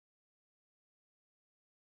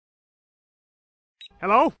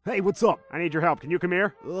Hello? Hey, what's up? I need your help. Can you come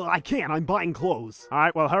here? I can't. I'm buying clothes.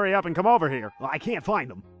 Alright, well hurry up and come over here. I can't find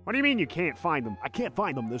them. What do you mean you can't find them? I can't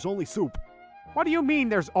find them. There's only soup. What do you mean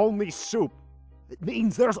there's only soup? It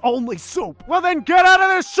means there's only soup. Well then get out of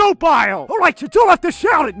the soup aisle! Alright, you don't have to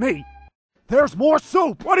shout at me! There's more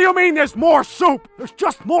soup! What do you mean there's more soup? There's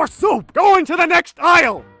just more soup! Go into the next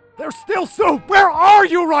aisle! There's still soup! Where are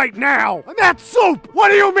you right now? I'm at soup! What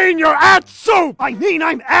do you mean you're at soup? I mean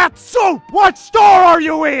I'm at soup! What store are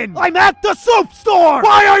you in? I'm at the soup store!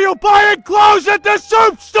 Why are you buying clothes at the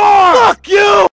soup store? Fuck you!